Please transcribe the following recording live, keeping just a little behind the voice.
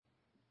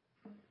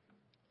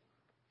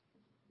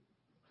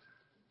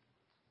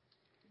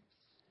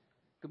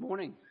Good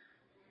morning.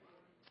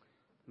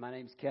 My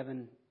name's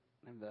Kevin.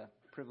 I have the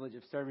privilege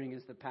of serving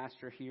as the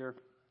pastor here.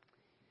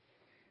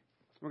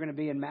 We're going to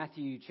be in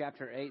Matthew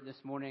chapter 8 this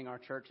morning. Our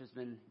church has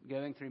been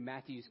going through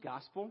Matthew's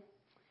gospel.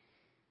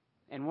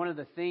 And one of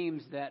the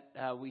themes that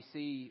we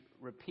see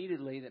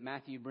repeatedly that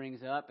Matthew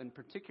brings up, and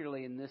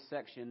particularly in this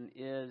section,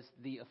 is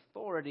the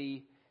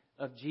authority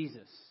of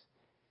Jesus.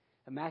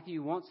 And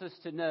Matthew wants us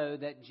to know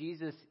that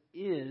Jesus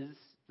is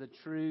the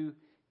true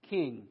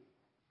king.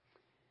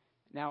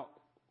 Now,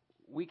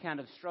 we kind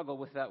of struggle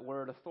with that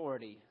word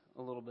authority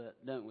a little bit,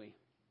 don't we?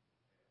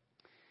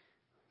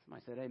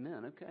 Somebody said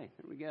amen. Okay,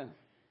 there we go.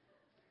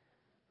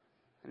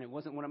 And it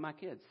wasn't one of my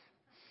kids.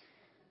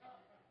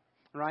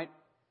 Right?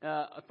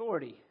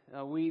 Authority.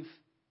 We've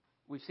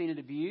seen it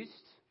abused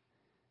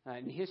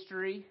in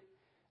history.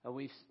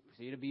 We've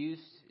seen it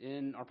abused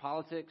in our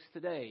politics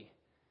today.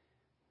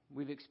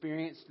 We've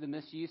experienced the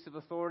misuse of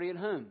authority at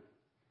home,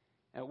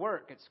 at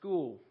work, at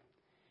school.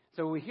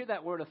 So when we hear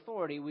that word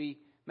authority, we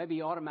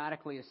maybe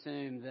automatically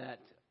assume that,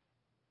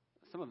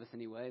 some of us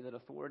anyway, that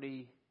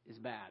authority is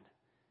bad,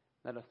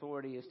 that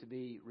authority is to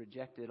be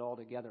rejected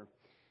altogether.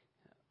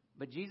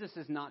 But Jesus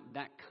is not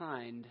that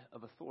kind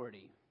of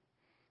authority.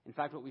 In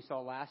fact, what we saw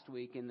last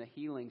week in the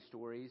healing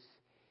stories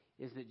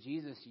is that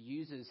Jesus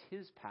uses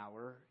his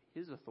power,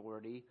 his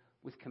authority,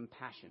 with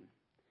compassion.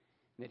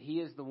 That he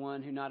is the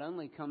one who not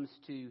only comes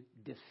to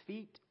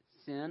defeat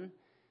sin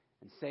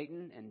and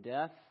Satan and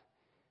death,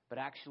 but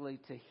actually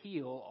to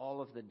heal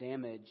all of the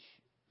damage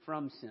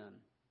from sin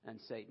and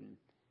Satan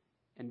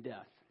and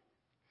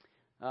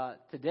death.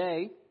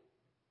 Today,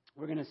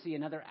 we're going to see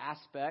another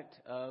aspect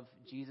of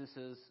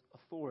Jesus'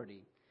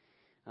 authority.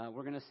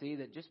 We're going to see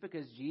that just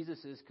because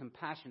Jesus is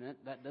compassionate,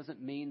 that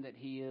doesn't mean that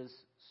he is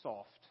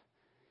soft.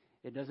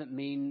 It doesn't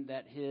mean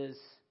that his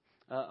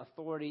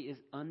authority is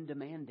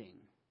undemanding.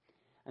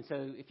 And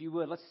so, if you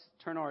would, let's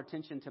turn our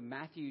attention to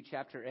Matthew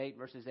chapter 8,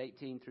 verses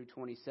 18 through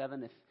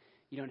 27. If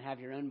you don't have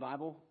your own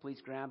Bible, please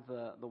grab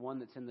the one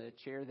that's in the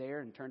chair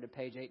there and turn to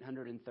page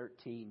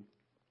 813.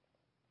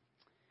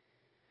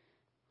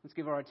 Let's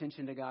give our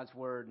attention to God's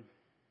Word.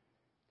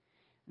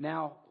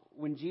 Now,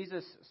 when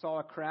Jesus saw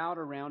a crowd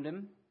around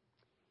him,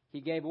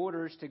 he gave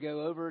orders to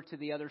go over to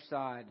the other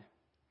side.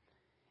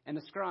 And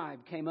the scribe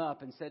came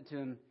up and said to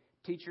him,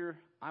 "Teacher,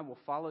 I will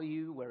follow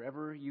you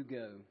wherever you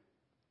go."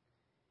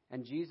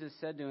 And Jesus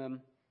said to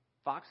him,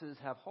 "Foxes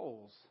have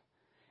holes,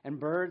 and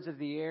birds of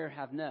the air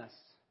have nests,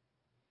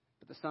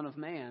 but the Son of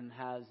Man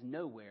has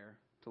nowhere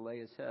to lay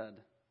his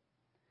head."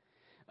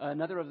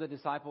 Another of the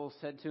disciples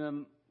said to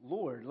him,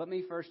 "Lord, let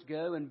me first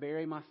go and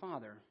bury my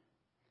father."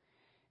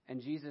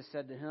 And Jesus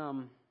said to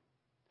him,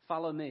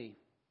 "Follow me,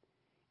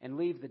 and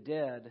leave the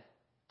dead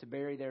to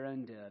bury their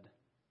own dead."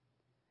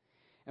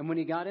 And when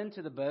he got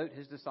into the boat,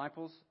 his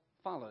disciples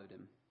followed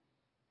him.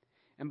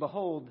 And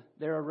behold,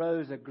 there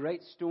arose a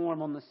great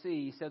storm on the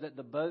sea, so that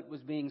the boat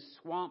was being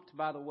swamped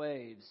by the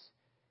waves,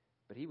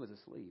 but he was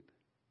asleep.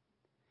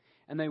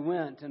 And they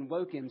went and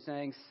woke him,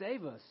 saying,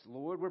 "Save us,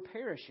 Lord, we're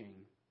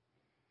perishing."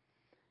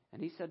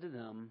 And he said to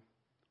them,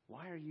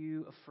 "Why are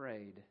you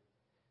afraid,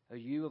 O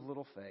you of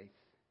little faith?"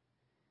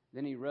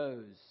 Then he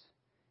rose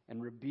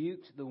and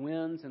rebuked the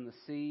winds and the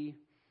sea,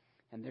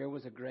 and there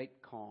was a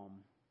great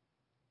calm.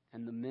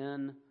 And the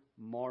men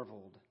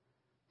marveled,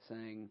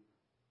 saying,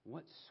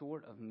 "What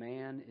sort of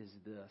man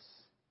is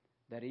this,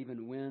 that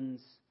even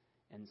winds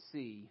and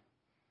sea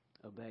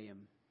obey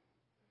him?"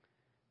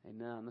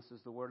 Amen. This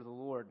is the word of the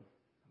Lord.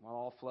 While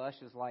all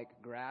flesh is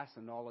like grass,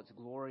 and all its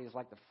glory is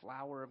like the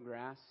flower of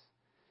grass,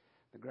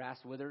 the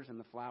grass withers and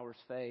the flowers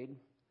fade,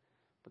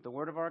 but the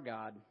word of our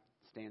God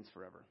stands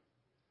forever.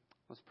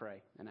 Let's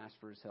pray and ask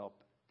for his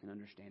help in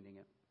understanding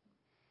it.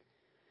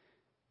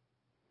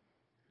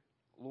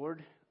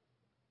 Lord,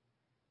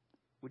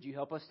 would you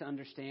help us to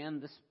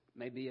understand this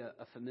may be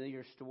a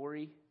familiar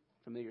stories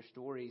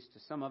to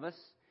some of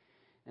us,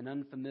 and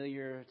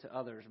unfamiliar to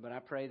others. But I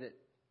pray that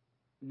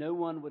no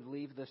one would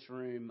leave this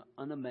room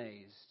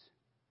unamazed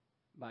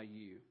by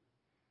you.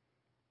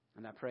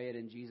 And I pray it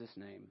in Jesus'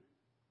 name.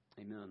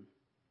 Amen.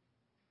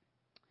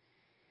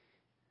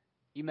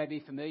 You may be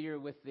familiar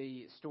with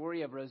the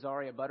story of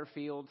Rosaria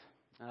Butterfield.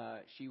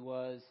 She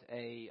was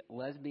a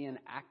lesbian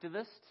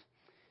activist.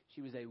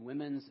 She was a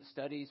women's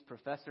studies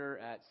professor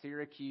at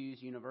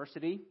Syracuse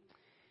University.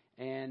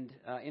 And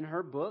in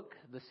her book,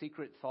 The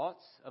Secret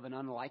Thoughts of an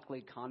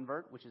Unlikely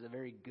Convert, which is a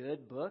very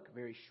good book,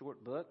 very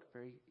short book,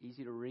 very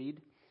easy to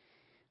read,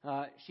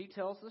 she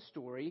tells the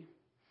story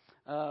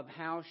of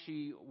how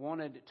she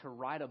wanted to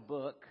write a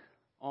book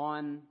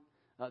on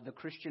the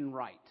Christian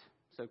right,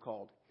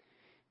 so-called.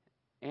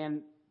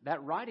 And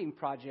that writing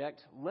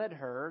project led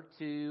her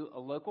to a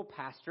local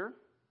pastor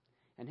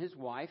and his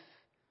wife,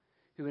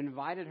 who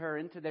invited her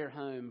into their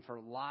home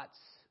for lots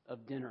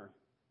of dinner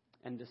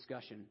and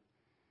discussion,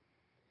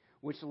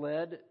 which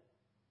led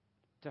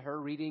to her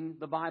reading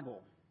the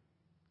Bible.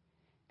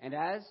 And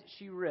as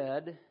she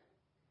read,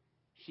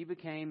 she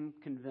became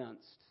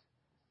convinced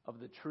of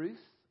the truth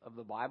of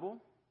the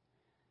Bible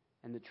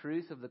and the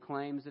truth of the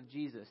claims of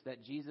Jesus,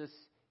 that Jesus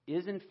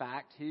is in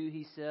fact who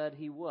he said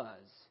he was,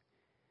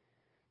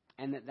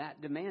 and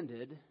that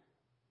demanded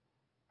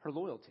her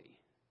loyalty,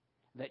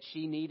 that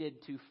she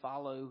needed to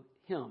follow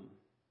him.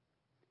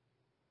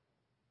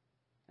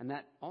 And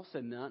that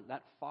also meant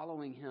that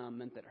following him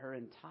meant that her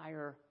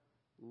entire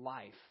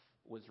life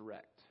was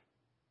wrecked.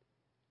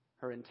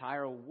 Her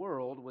entire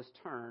world was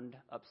turned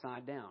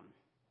upside down.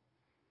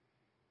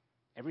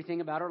 Everything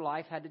about her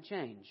life had to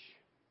change.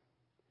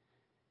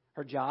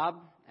 Her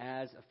job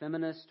as a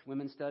feminist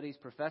women's studies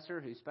professor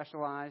who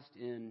specialized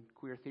in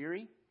queer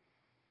theory,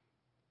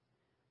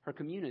 her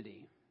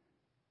community,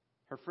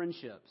 her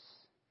friendships,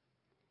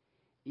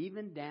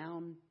 even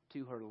down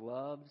to her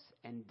loves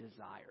and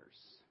desires.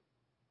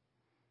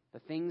 The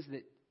things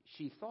that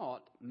she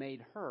thought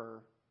made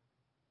her,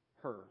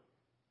 her.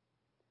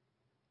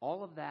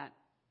 All of that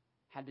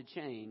had to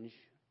change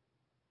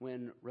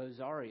when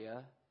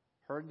Rosaria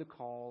heard the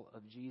call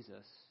of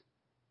Jesus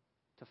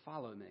to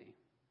follow me.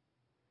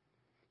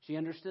 She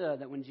understood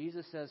that when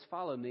Jesus says,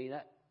 follow me,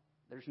 that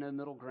there's no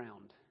middle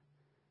ground.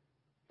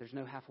 There's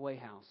no halfway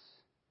house.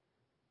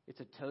 It's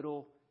a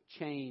total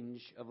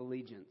change of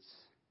allegiance.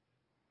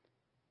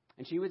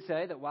 And she would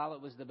say that while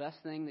it was the best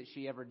thing that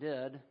she ever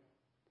did,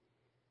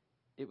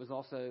 it was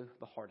also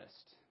the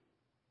hardest.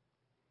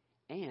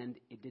 And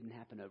it didn't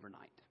happen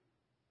overnight.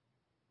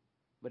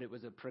 But it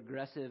was a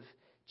progressive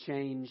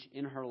change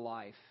in her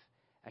life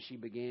as she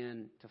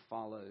began to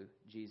follow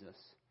Jesus.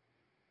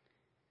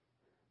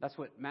 That's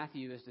what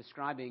Matthew is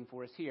describing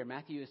for us here.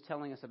 Matthew is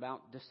telling us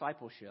about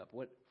discipleship,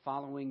 what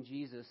following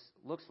Jesus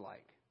looks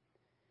like.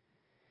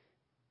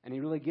 And he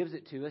really gives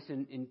it to us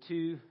in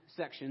two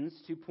sections,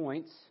 2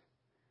 points.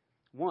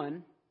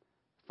 One,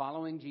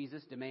 following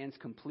Jesus demands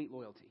complete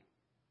loyalty.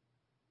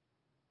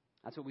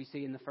 That's what we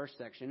see in the first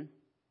section.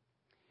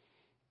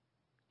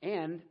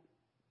 And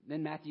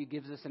then Matthew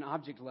gives us an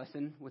object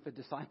lesson with the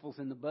disciples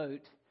in the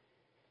boat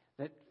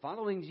that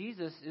following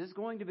Jesus is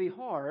going to be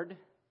hard,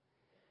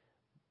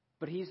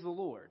 but he's the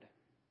Lord,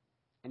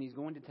 and he's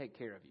going to take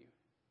care of you.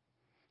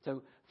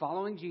 So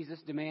following Jesus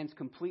demands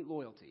complete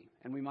loyalty,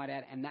 and we might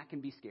add, and that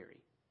can be scary.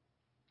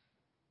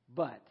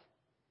 But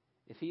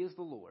if he is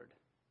the Lord,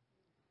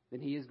 then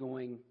he is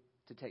going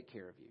to take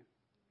care of you.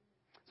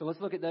 So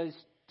let's look at those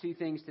two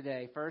things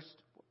today. First,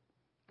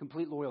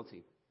 complete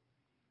loyalty.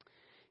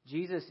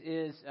 Jesus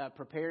is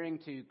preparing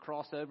to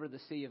cross over the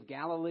Sea of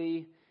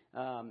Galilee.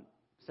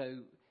 So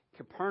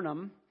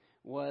Capernaum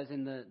was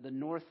in the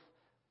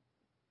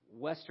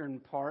northwestern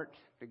part,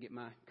 to get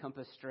my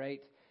compass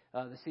straight.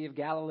 The Sea of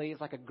Galilee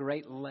is like a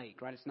great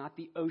lake, right? It's not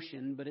the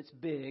ocean, but it's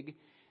big.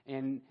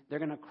 And they're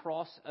going to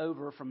cross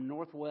over from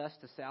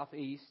northwest to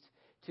southeast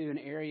to an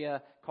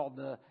area called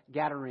the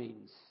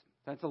Gadarenes.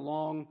 That's a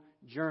long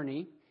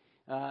journey.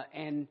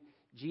 And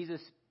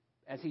Jesus,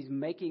 as he's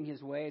making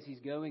his way, as he's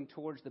going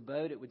towards the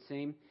boat, it would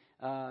seem,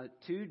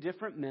 two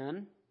different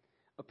men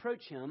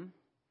approach him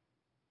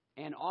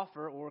and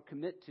offer or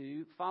commit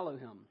to follow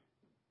him.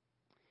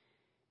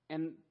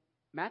 And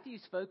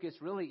Matthew's focus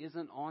really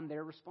isn't on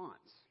their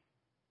response.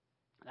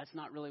 That's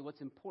not really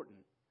what's important.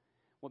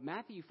 What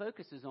Matthew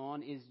focuses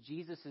on is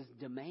Jesus'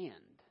 demand,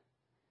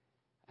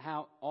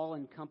 how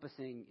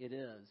all-encompassing it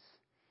is.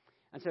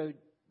 And so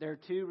there are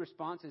two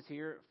responses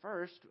here.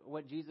 First,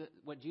 what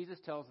Jesus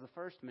tells the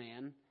first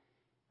man,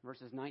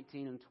 verses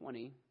 19 and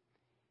 20,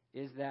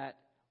 is that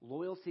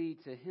loyalty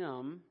to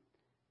him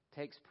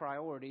takes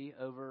priority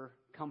over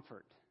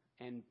comfort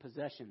and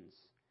possessions.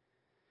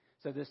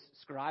 So this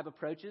scribe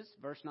approaches,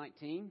 verse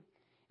 19,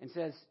 and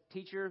says,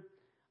 "Teacher,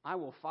 I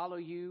will follow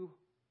you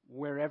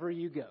wherever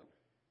you go."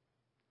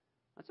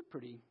 That's a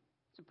pretty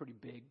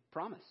big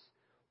promise.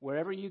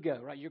 Wherever you go,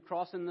 right? You're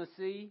crossing the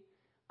sea,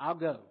 I'll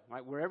go.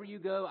 Right? Wherever you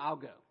go, I'll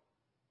go.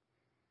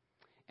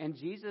 And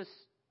Jesus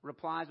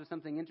replies with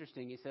something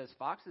interesting. He says,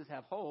 "Foxes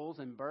have holes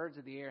and birds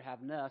of the air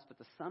have nests, but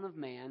the Son of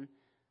Man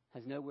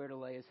has nowhere to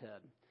lay his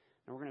head."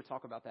 And we're going to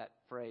talk about that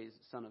phrase,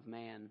 Son of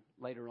Man,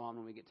 later on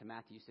when we get to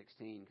Matthew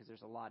 16, because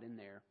there's a lot in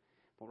there.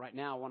 But right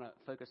now I want to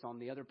focus on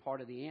the other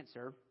part of the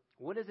answer.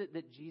 What is it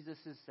that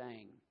Jesus is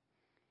saying?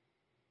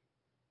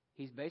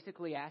 He's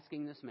basically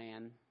asking this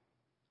man,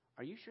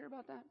 are you sure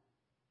about that?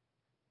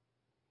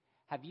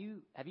 Have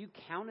you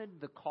counted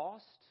the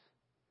cost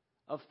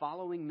of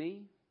following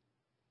me?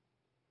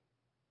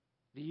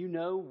 Do you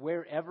know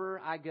wherever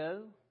I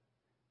go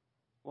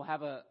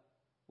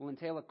will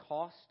entail a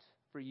cost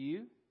for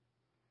you?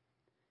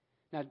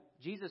 Now,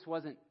 Jesus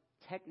wasn't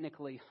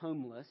technically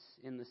homeless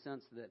in the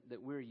sense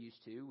that we're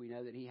used to. We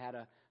know that he had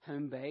a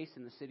home base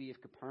in the city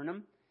of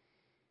Capernaum.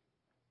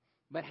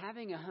 But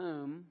having a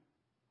home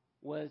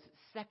was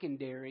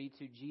secondary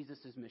to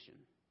Jesus' mission.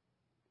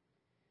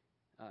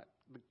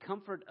 The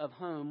comfort of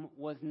home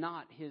was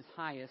not his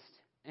highest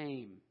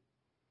aim.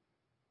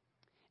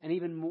 And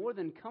even more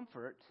than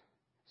comfort,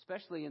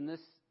 especially in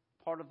this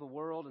part of the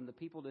world and the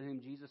people to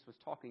whom Jesus was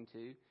talking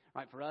to,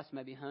 right? For us,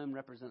 maybe home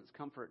represents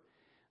comfort,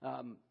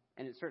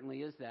 and it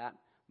certainly is that.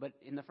 But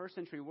in the first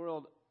century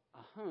world,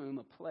 a home,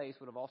 a place,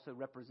 would have also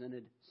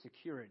represented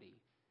security.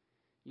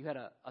 You had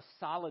a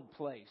solid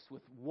place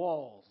with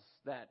walls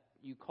that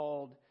you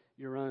called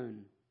your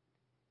own.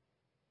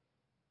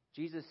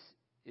 Jesus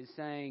is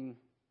saying,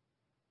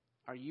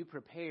 are you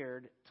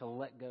prepared to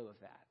let go of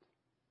that?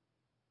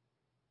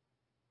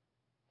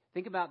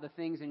 Think about the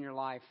things in your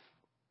life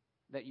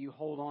that you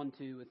hold on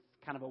to with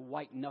kind of a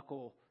white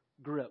knuckle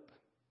grip.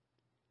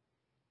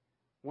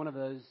 One of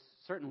those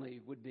certainly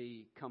would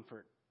be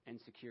comfort and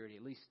security,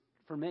 at least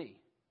for me.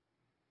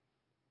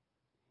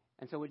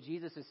 And so what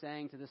Jesus is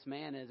saying to this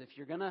man is, if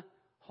you're going to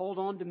hold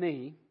on to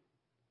me,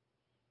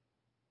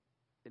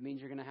 it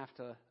means you're going to have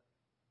to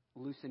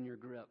loosen your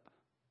grip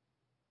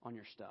on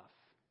your stuff.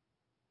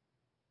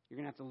 You're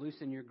going to have to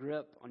loosen your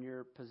grip on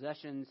your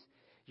possessions.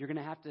 You're going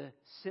to have to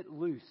sit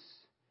loose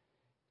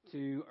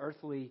to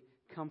earthly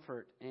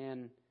comfort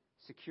and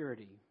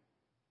security.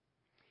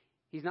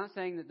 He's not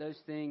saying that those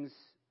things,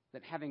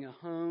 that having a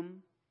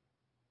home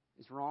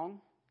is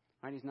wrong.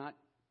 Right? He's not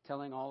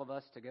telling all of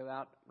us to go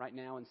out right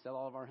now and sell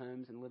all of our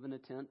homes and live in a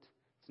tent.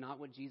 It's not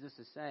what Jesus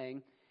is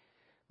saying.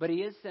 But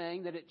he is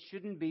saying that it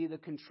shouldn't be the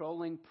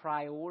controlling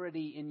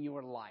priority in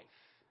your life.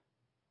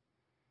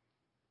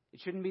 It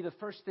shouldn't be the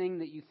first thing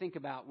that you think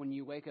about when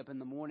you wake up in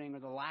the morning or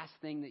the last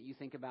thing that you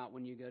think about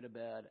when you go to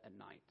bed at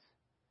night.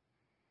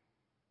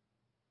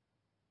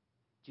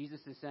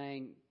 Jesus is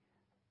saying,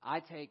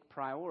 I take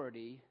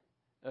priority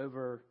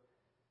over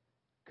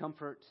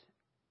comfort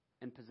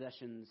and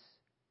possessions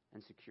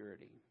and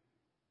security.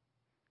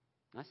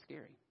 That's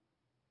scary.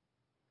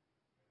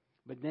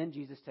 But then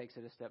Jesus takes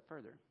it a step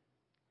further,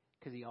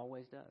 because he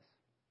always does.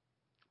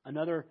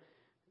 Another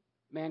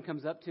man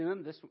comes up to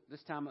him.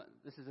 This time,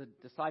 this is a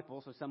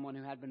disciple, so someone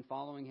who had been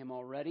following him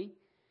already.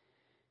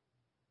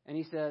 And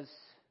he says,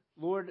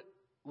 Lord,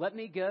 let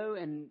me go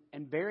and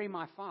bury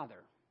my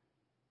father.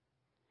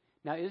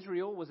 Now,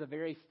 Israel was a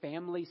very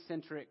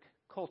family-centric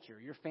culture.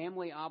 Your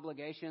family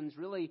obligations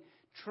really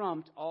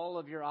trumped all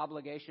of your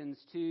obligations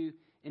to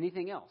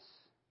anything else.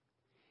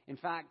 In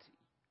fact,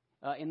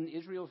 in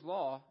Israel's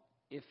law,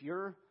 if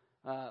your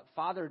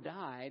father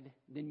died,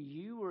 then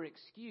you were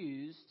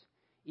excused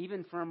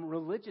even from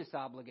religious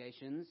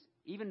obligations.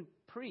 Even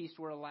priests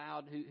were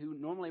allowed, who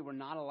normally were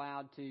not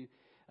allowed to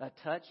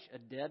touch a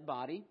dead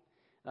body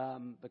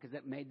because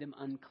that made them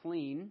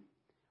unclean,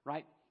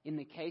 right? In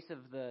the case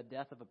of the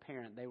death of a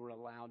parent, they were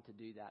allowed to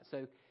do that.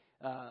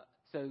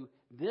 So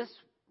this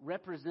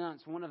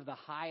represents one of the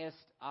highest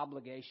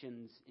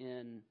obligations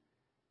in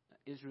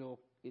Israel,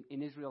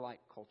 in Israelite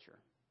culture.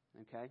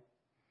 Okay?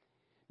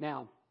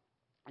 Now,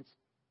 it's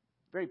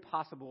very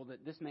possible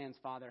that this man's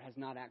father has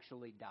not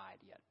actually died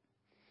yet.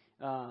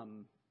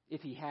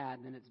 If he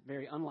had, then it's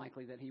very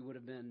unlikely that he would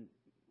have been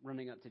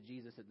running up to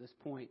Jesus at this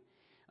point.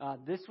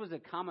 This was a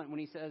common, when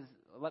he says,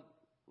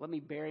 let me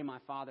bury my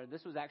father,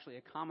 this was actually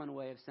a common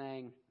way of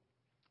saying,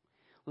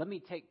 let me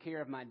take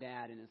care of my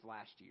dad in his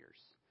last years.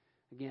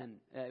 Again,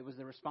 it was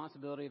the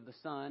responsibility of the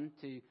son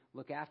to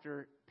look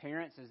after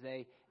parents as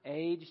they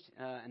aged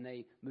and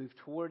they moved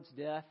towards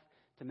death,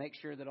 to make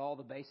sure that all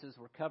the bases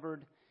were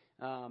covered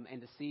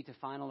and to see to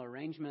final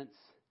arrangements.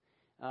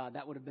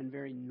 That would have been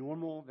very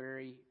normal,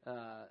 very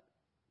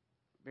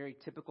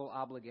typical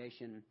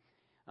obligation.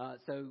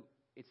 So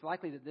it's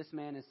likely that this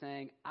man is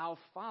saying, I'll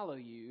follow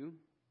you,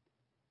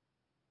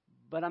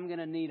 but I'm going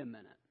to need a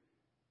minute.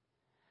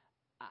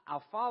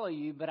 I'll follow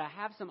you, but I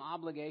have some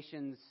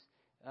obligations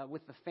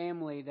with the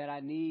family that I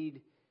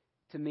need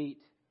to meet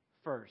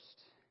first.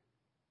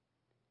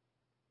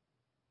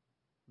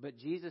 But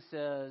Jesus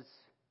says,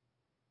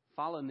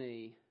 follow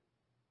me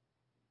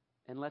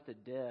and let the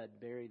dead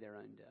bury their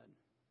own dead.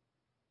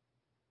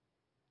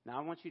 Now,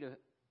 I want you to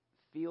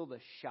feel the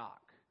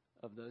shock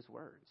of those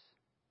words.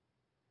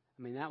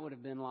 I mean, that would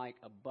have been like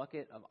a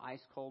bucket of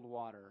ice cold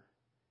water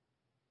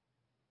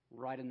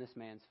right in this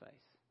man's face.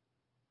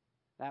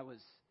 That was,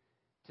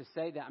 to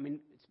say that, I mean,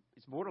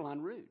 it's borderline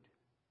rude.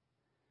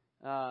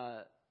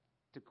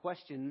 To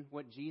question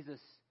what Jesus,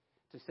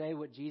 to say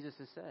what Jesus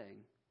is saying.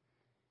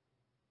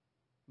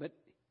 But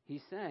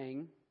he's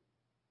saying,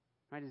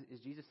 right,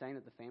 is Jesus saying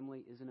that the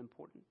family isn't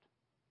important?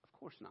 Of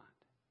course not.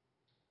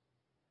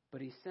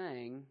 But he's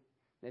saying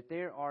that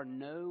there are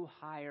no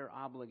higher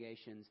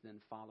obligations than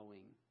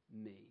following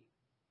me.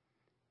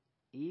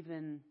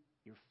 Even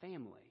your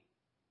family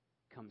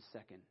comes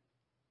second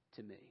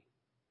to me.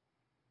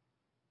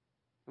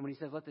 And when he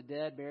says, let the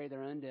dead bury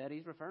their own dead,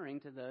 he's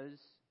referring to those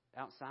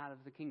outside of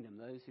the kingdom,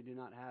 those who do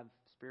not have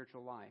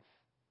spiritual life.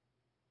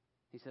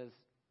 He says,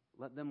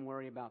 let them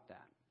worry about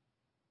that.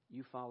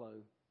 You follow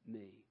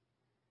me.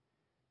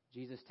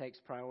 Jesus takes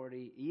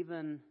priority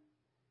even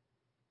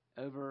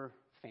over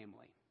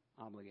family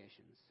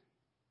obligations.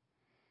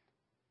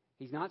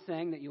 He's not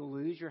saying that you'll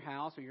lose your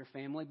house or your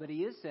family, but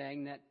he is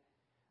saying that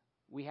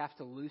we have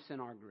to loosen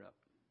our grip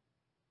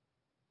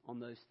on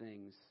those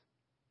things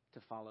to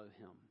follow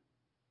him,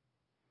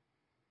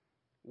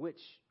 which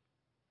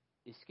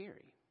is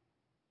scary.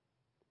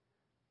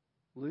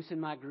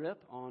 Loosen my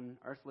grip on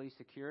earthly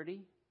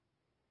security.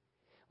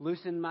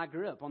 Loosen my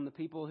grip on the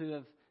people who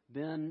have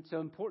been so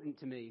important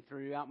to me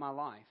throughout my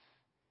life,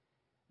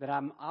 that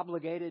I'm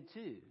obligated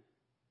to.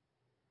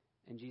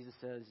 And Jesus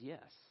says, yes,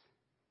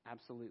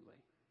 absolutely.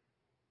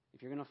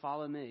 If you're going to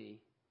follow me,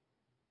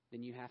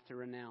 then you have to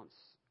renounce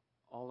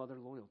all other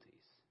loyalties.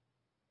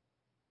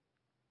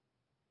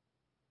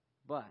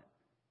 But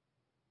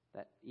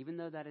that even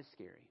though that is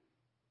scary,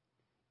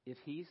 if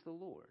He's the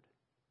Lord,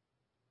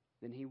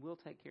 then He will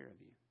take care of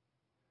you.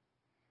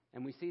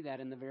 And we see that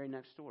in the very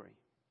next story.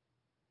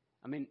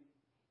 I mean,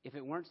 if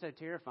it weren't so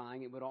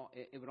terrifying, it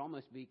would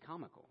almost be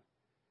comical,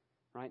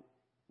 right?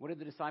 What did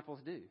the disciples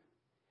do?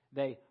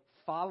 They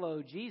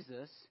follow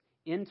Jesus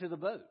into the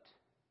boat.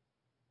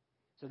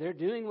 So they're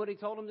doing what He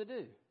told them to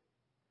do.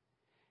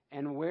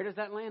 And where does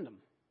that land them?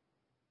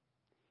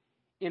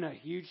 In a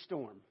huge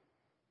storm.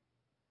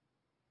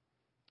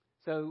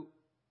 So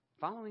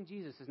following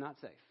Jesus is not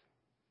safe.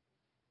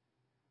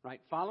 Right?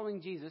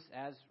 Following Jesus,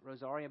 as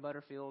Rosaria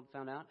Butterfield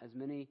found out, as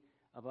many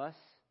of us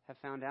have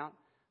found out,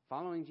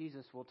 following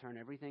Jesus will turn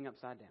everything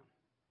upside down.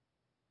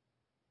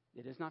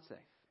 It is not safe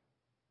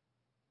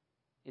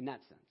in that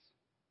sense.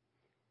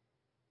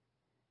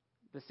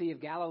 The Sea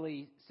of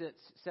Galilee sits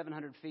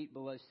 700 feet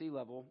below sea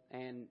level,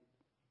 and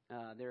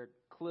there are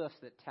cliffs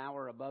that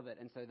tower above it.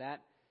 And so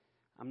that,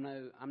 I'm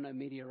no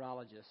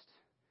meteorologist,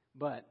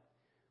 but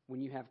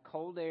when you have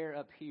cold air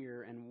up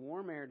here and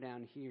warm air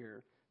down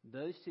here,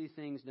 those two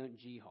things don't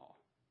G-haul,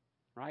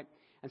 right?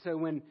 And so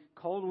when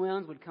cold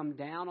winds would come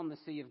down on the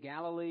Sea of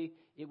Galilee,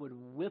 it would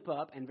whip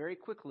up, and very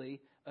quickly,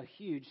 a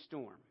huge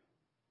storm.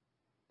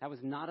 That was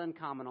not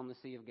uncommon on the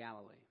Sea of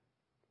Galilee.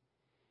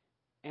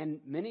 And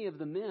many of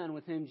the men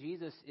with whom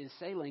Jesus is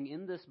sailing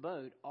in this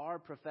boat are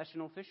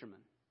professional fishermen.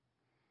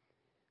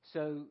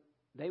 So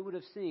they would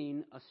have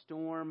seen a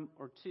storm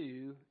or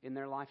two in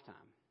their lifetime.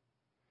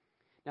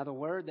 Now, the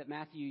word that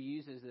Matthew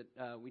uses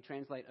that we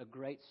translate a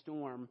great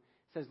storm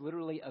says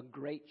literally a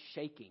great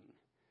shaking.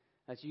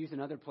 That's used in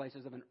other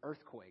places of an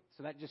earthquake.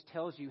 So that just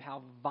tells you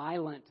how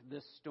violent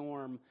this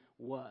storm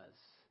was.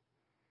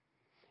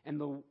 And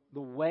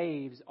the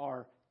waves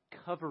are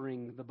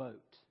covering the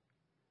boat.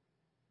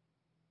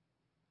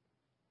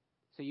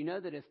 So you know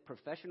that if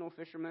professional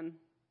fishermen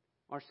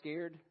are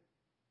scared,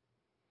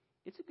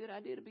 it's a good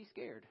idea to be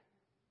scared,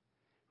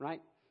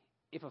 right?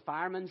 If a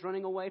fireman's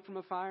running away from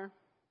a fire,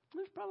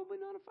 there's probably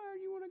not a fire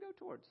you want to go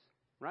towards,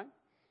 right?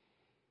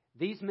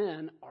 These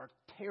men are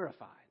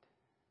terrified.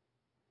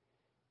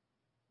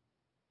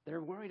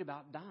 They're worried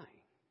about dying.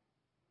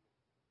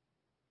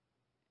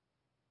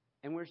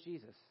 And where's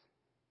Jesus?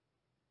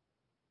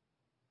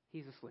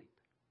 He's asleep.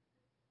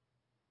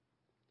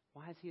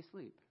 Why is He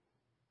asleep?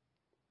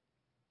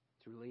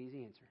 It's a really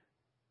easy answer.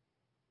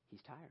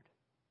 He's tired.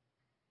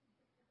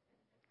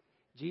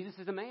 Jesus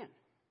is a man,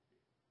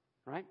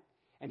 right?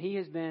 And He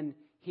has been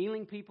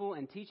healing people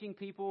and teaching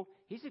people.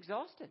 He's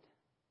exhausted.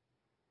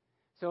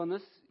 So in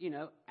this,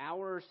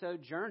 hour or so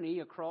journey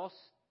across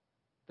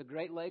the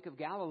Great Lake of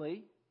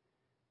Galilee,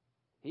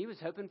 He was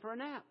hoping for a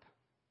nap.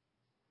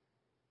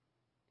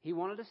 He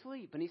wanted to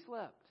sleep, and He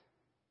slept.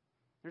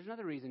 There's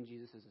another reason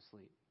Jesus is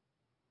asleep.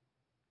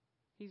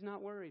 He's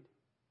not worried.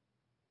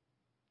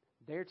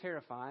 They're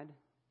terrified.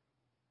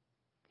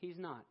 He's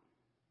not.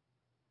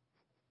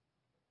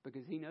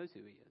 Because He knows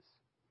who He is.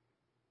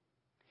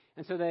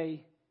 And so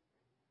they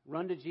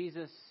run to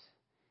Jesus,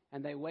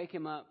 and they wake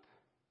Him up.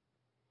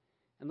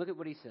 And look at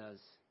what He says.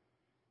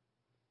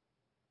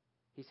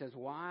 He says,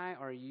 "Why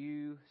are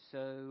you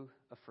so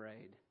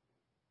afraid?"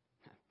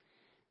 I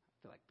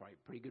feel like probably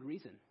a pretty good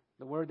reason.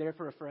 The word there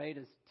for afraid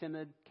is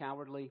timid,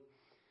 cowardly.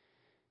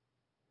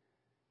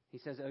 He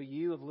says, "O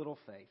you of little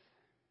faith."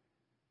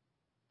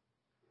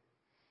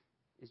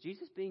 Is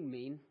Jesus being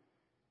mean?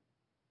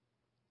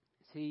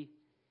 Is He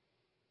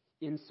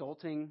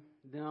insulting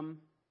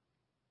them?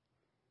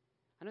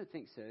 I don't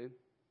think so.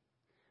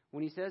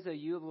 When He says, "O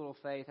you of little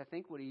faith," I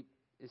think what He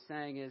is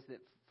saying is that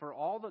for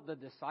all that the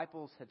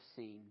disciples have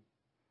seen,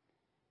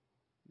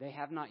 they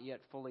have not yet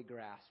fully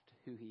grasped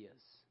who He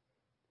is.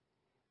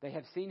 They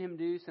have seen Him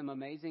do some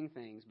amazing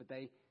things, but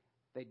they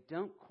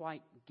don't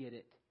quite get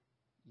it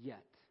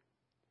yet.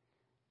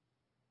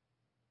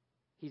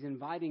 He's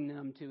inviting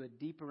them to a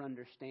deeper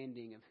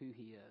understanding of who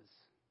He is.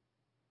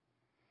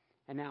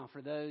 And now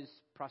for those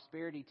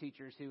prosperity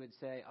teachers who would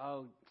say,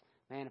 "Oh,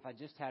 man, if I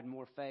just had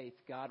more faith,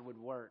 God would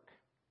work."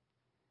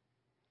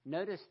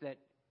 Notice that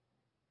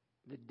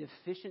the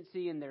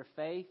deficiency in their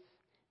faith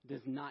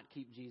does not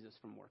keep Jesus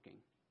from working.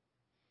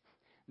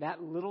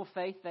 That little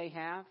faith they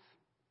have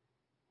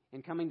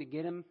in coming to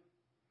get Him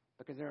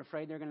because they're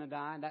afraid they're going to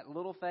die, that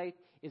little faith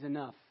is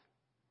enough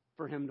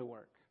for Him to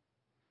work.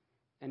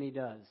 And He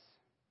does.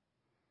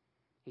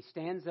 He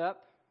stands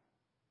up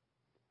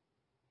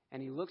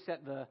and He looks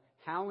at the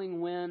howling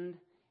wind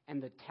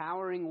and the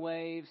towering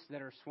waves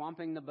that are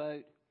swamping the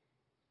boat.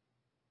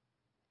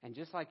 And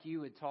just like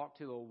you would talk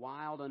to a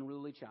wild,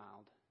 unruly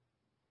child,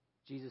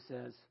 Jesus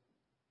says,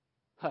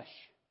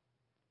 "Hush,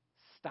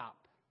 stop."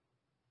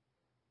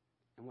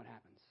 And what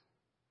happens?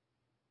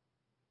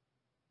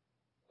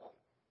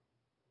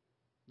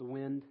 The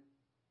wind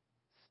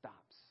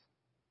stops.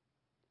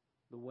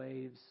 The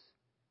waves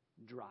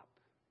drop.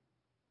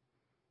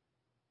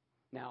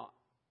 Now,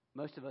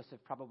 most of us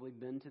have probably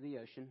been to the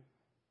ocean,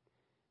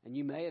 and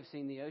you may have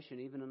seen the ocean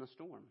even in a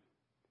storm.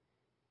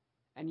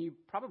 And you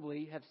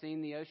probably have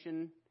seen the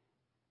ocean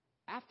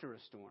after a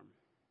storm.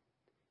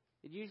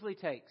 It usually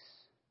takes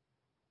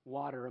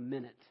water a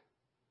minute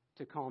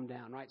to calm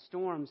down, right?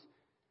 Storms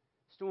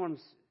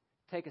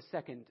take a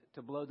second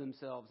to blow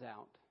themselves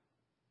out.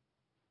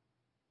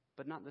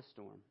 But not this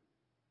storm.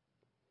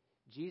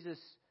 Jesus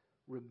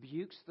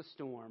rebukes the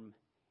storm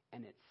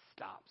and it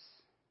stops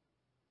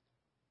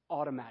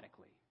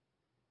automatically.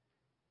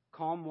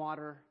 Calm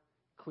water,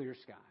 clear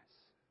skies.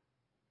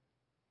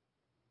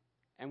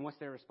 And what's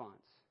their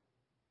response?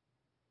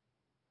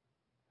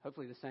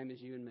 Hopefully the same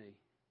as you and me.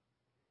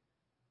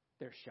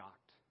 They're shocked.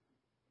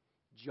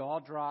 Jaw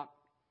drop,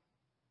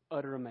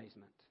 utter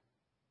amazement.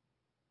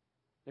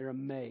 They're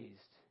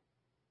amazed.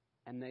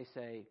 And they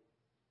say,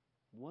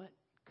 what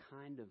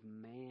kind of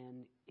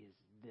man is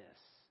this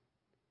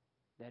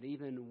that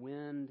even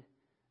wind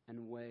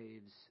and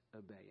waves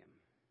obey him?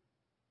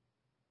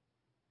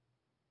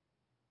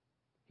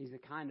 He's the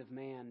kind of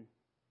man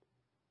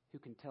who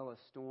can tell a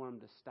storm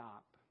to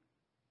stop,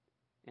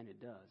 and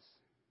it does.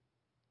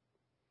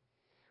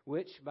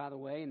 Which, by the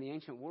way, in the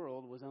ancient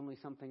world was only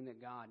something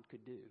that God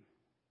could do.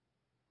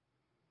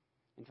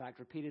 In fact,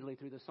 repeatedly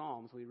through the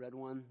Psalms, we read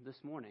one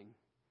this morning.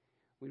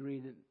 We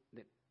read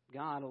that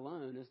God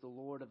alone is the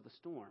Lord of the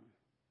storm.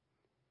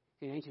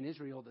 In ancient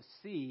Israel, the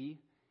sea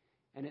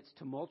and its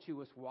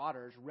tumultuous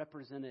waters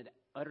represented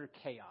utter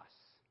chaos.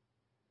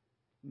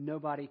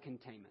 Nobody can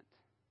tame it.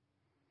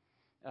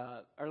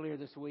 Earlier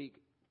this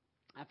week,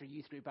 after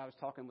youth group, I was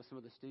talking with some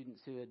of the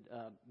students who had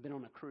been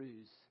on a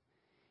cruise,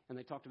 and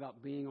they talked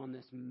about being on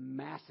this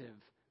massive,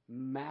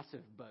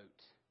 massive boat.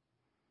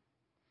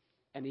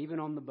 And even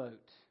on the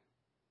boat,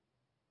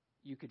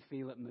 you could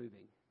feel it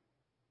moving.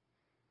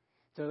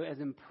 So as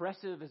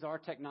impressive as our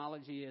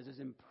technology is, as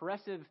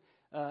impressive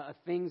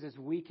things as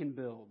we can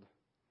build,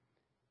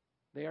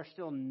 they are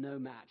still no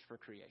match for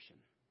creation.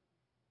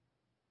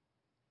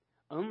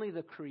 Only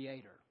the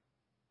Creator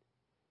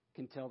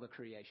can tell the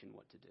creation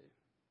what to do.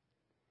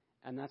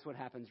 And that's what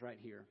happens right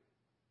here.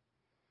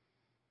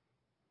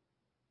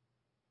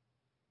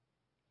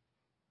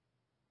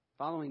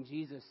 Following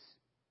Jesus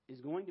is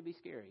going to be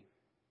scary.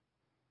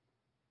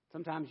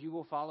 Sometimes you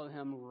will follow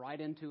him right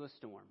into a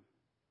storm.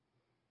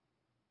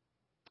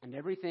 And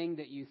everything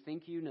that you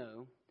think you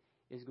know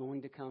is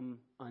going to come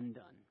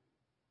undone.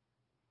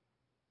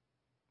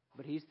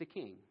 But he's the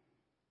king.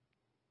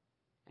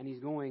 And he's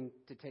going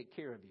to take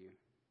care of you.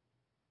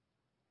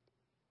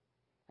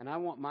 And I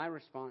want my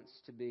response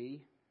to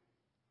be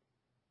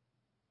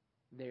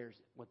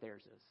what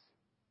theirs is.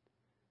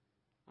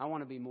 I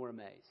want to be more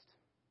amazed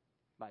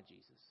by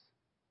Jesus.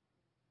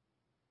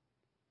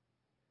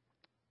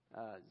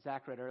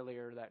 Zach read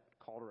earlier that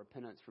call to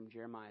repentance from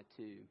Jeremiah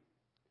 2.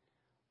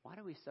 Why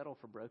do we settle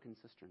for broken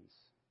cisterns?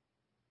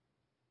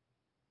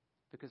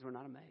 Because we're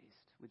not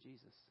amazed with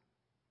Jesus.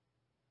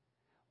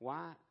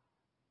 Why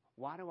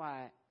do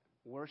I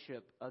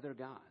worship other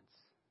gods?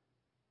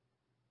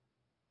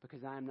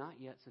 Because I am not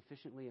yet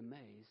sufficiently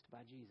amazed by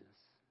Jesus.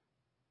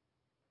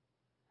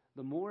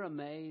 The more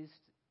amazed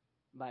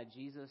by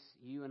Jesus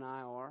you and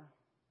I are,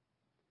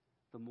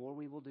 the more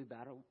we will do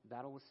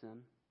battle with sin,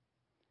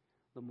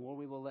 the more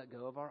we will let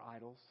go of our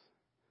idols,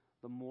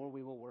 the more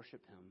we will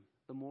worship him,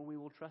 the more we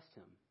will trust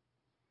him.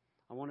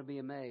 I want to be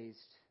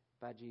amazed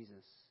by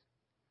Jesus.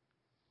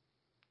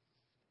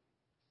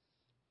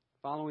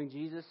 Following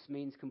Jesus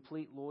means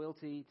complete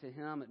loyalty to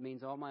him. It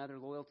means all my other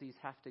loyalties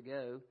have to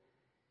go,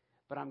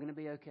 but I'm going to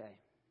be okay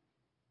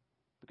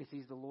because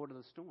he's the Lord of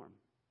the storm.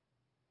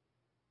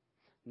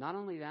 Not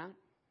only that,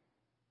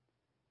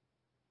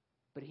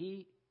 but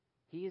he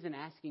isn't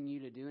asking you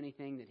to do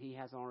anything that he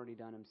has already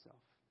done himself.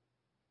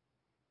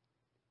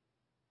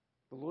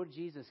 The Lord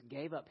Jesus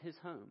gave up his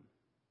home.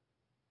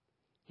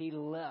 He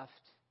left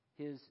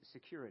his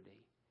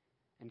security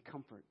and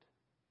comfort.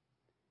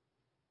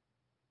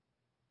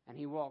 And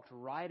he walked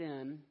right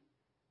in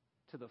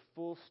to the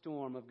full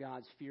storm of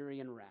God's fury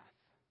and wrath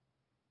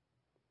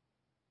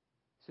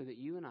so that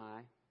you and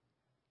I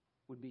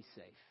would be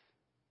safe.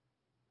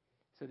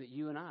 So that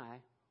you and I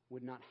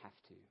would not have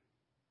to.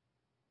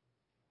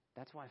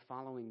 That's why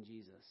following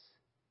Jesus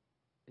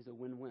is a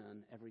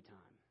win-win every time.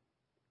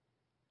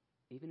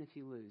 Even if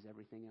you lose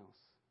everything else.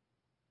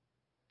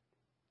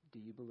 Do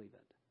you believe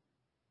it?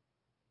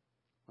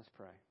 Let's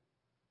pray.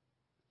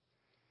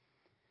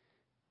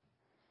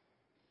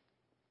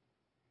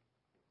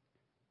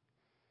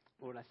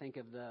 Lord, I think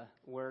of the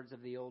words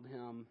of the old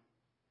hymn.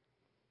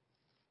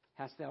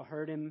 Hast thou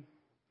heard him,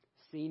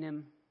 seen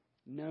him,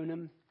 known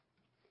him?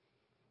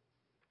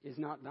 Is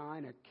not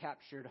thine a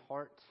captured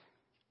heart?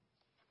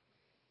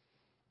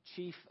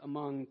 Chief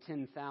among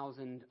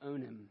 10,000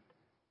 own him.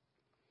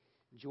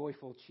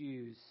 Joyful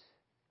choose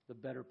the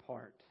better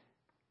part.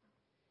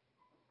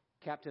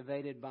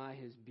 Captivated by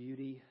his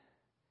beauty,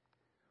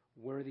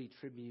 worthy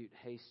tribute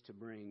haste to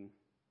bring.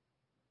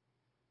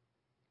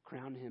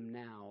 Crown him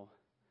now,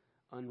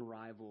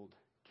 unrivaled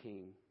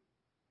King.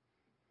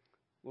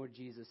 Lord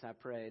Jesus, I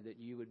pray that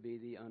you would be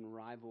the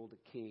unrivaled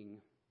King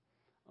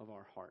of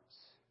our hearts.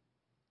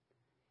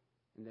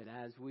 And that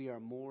as we are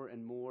more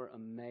and more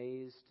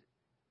amazed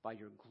by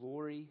your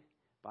glory,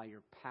 by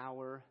your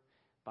power,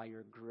 by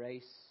your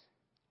grace,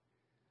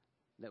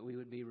 that we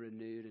would be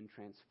renewed and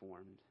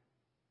transformed.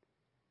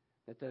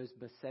 That those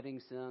besetting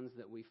sins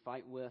that we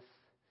fight with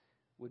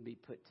would be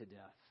put to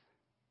death.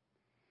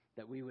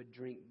 That we would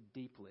drink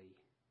deeply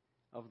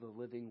of the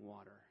living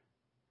water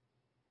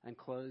and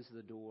close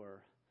the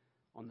door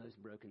on those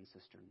broken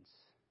cisterns.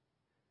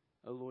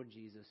 Oh Lord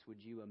Jesus,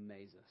 would you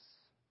amaze us?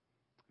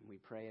 And we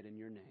pray it in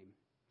your name.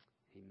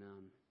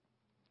 Amen.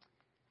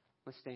 Let's stand.